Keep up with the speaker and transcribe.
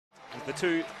the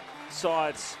two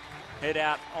sides head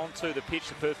out onto the pitch.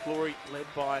 The Perth Glory, led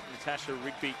by Natasha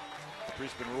Rigby,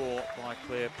 Brisbane Roar by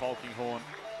Claire Polkinghorne.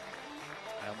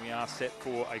 And we are set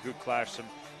for a good clash. Some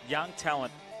young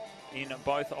talent in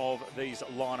both of these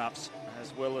lineups,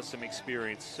 as well as some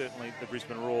experience. Certainly the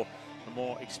Brisbane Roar, the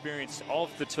more experienced of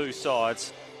the two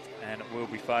sides, and will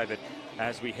be favoured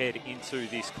as we head into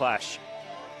this clash.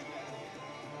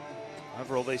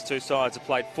 Overall, these two sides have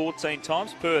played 14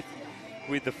 times. Perth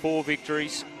with the 4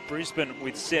 victories, Brisbane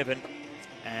with 7,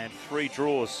 and 3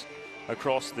 draws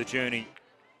across the journey.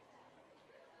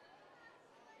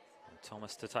 And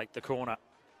Thomas to take the corner.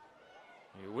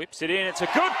 He whips it in. It's a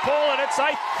good ball, and it's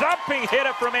a thumping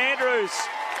header from Andrews.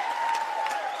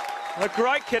 A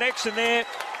great connection there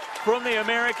from the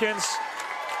Americans.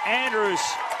 Andrews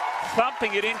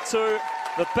thumping it into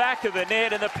the back of the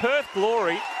net, and the Perth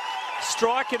Glory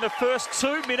strike in the first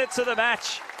 2 minutes of the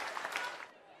match.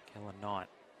 Kellen Knight,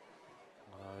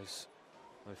 one of those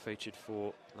who featured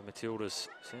for the Matildas,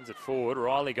 sends it forward.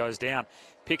 Riley goes down.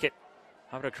 Pickett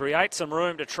hoping to create some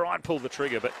room to try and pull the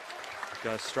trigger, but it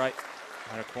goes straight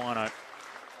at Aquino.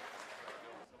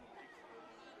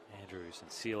 Andrews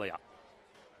and Celia.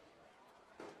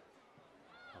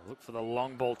 Look for the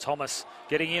long ball. Thomas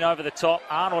getting in over the top.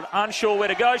 Arnold unsure where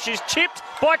to go. She's chipped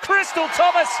by Crystal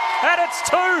Thomas, and it's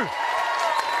 2.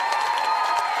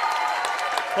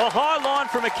 A high line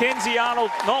from Mackenzie Arnold,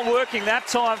 not working that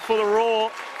time for the Roar.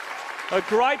 A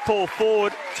great ball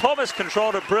forward. Thomas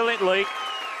controlled it brilliantly.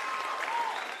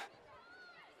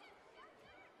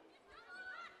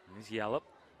 There's Yallop.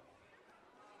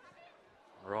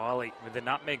 Riley with the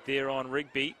nutmeg there on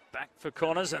Rigby. Back for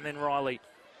Connors, and then Riley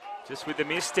just with the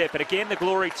misstep. And again, the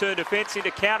Glory turn defence into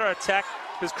counter-attack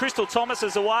because Crystal Thomas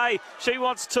is away. She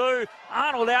wants 2.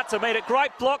 Arnold out to meet it.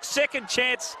 Great block, second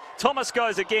chance. Thomas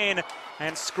goes again,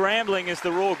 and scrambling is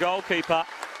the Raw goalkeeper.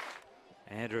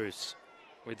 Andrews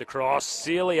with the cross.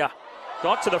 Celia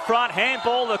got to the front.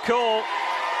 Handball the call,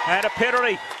 and a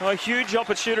penalty. A huge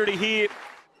opportunity here.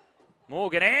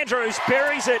 Morgan Andrews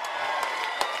buries it.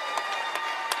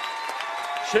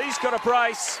 She's got a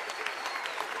brace.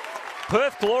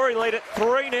 Perth Glory lead at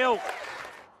 3-0.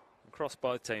 Across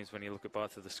both teams, when you look at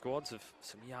both of the squads, of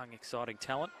some young, exciting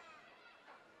talent.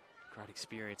 Great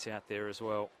experience out there as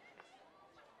well.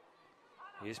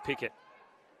 Here's Pickett.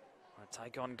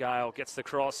 Take on Gale, gets the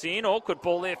cross in. Awkward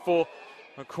ball there for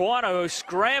Aquino, who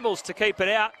scrambles to keep it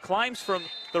out. Claims from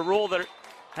the Raw that it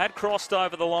had crossed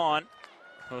over the line.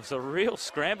 It was a real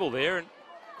scramble there, and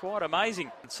quite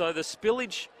amazing. And so the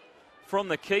spillage from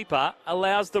the keeper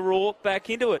allows the Raw back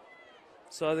into it.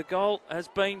 So the goal has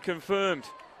been confirmed.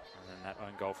 And then that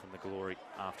own goal from the Glory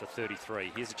after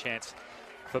 33. Here's a chance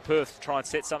for Perth to try and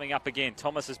set something up again.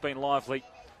 Thomas has been lively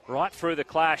right through the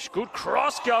clash. Good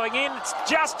cross going in. It's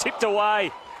just tipped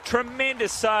away.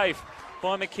 Tremendous save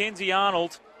by Mackenzie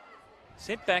Arnold.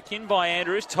 Sent back in by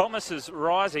Andrews. Thomas is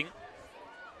rising.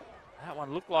 That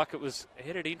one looked like it was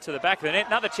headed into the back of the net.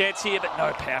 Another chance here, but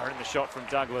no power in the shot from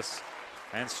Douglas.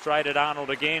 And straight at Arnold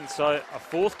again. So a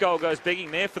 4th goal goes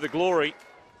begging there for the Glory.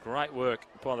 Great work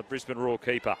by the Brisbane Roar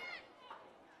keeper.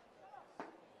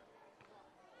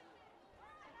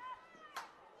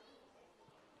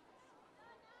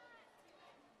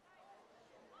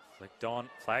 Flicked on.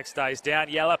 Flag stays down.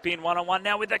 Yallop in 1-on-1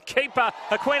 now with the keeper.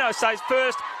 Aquino saves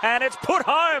first, and it's put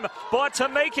home by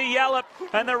Tamika Yallop.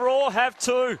 And the Roar have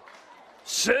 2.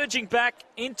 Surging back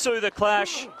into the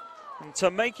clash. And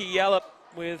Tamika Yallop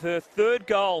with her 3rd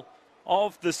goal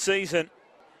of the season.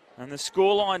 And the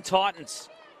scoreline tightens.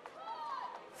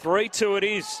 3-2 it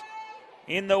is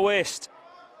in the West.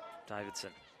 Davidson.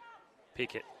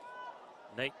 Pickett.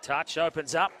 Neat touch,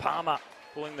 opens up. Palmer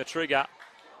pulling the trigger.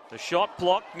 The shot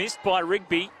blocked, missed by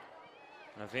Rigby.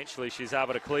 And eventually she's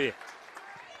able to clear.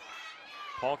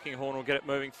 Polkinghorne will get it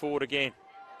moving forward again.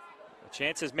 The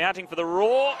chances mounting for the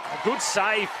Raw. A good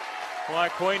save by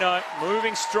Aquino,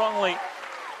 moving strongly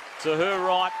to her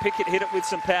right. Pickett hit it with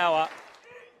some power.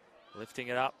 Lifting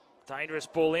it up. Dangerous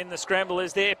ball in. The scramble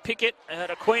is there. Pickett, and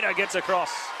Aquino gets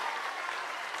across.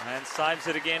 And saves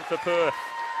it again for Perth.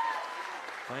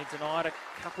 Been denied a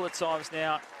couple of times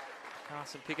now.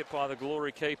 Carson Pickett by the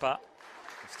Glory keeper.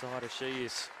 As tight as she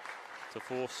is to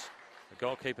force the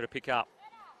goalkeeper to pick up.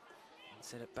 And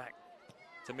send it back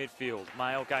to midfield.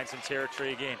 Mail gains some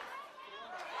territory again.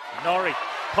 Norrie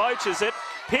poaches it,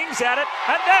 pings at it,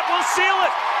 and that will seal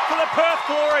it for the Perth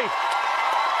Glory.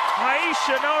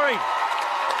 Aisha Norrie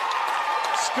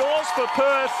scores for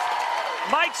Perth,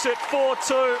 makes it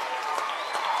 4-2.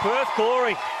 Perth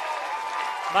Glory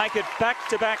make it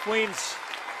back-to-back wins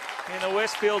in the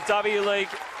Westfield W-League.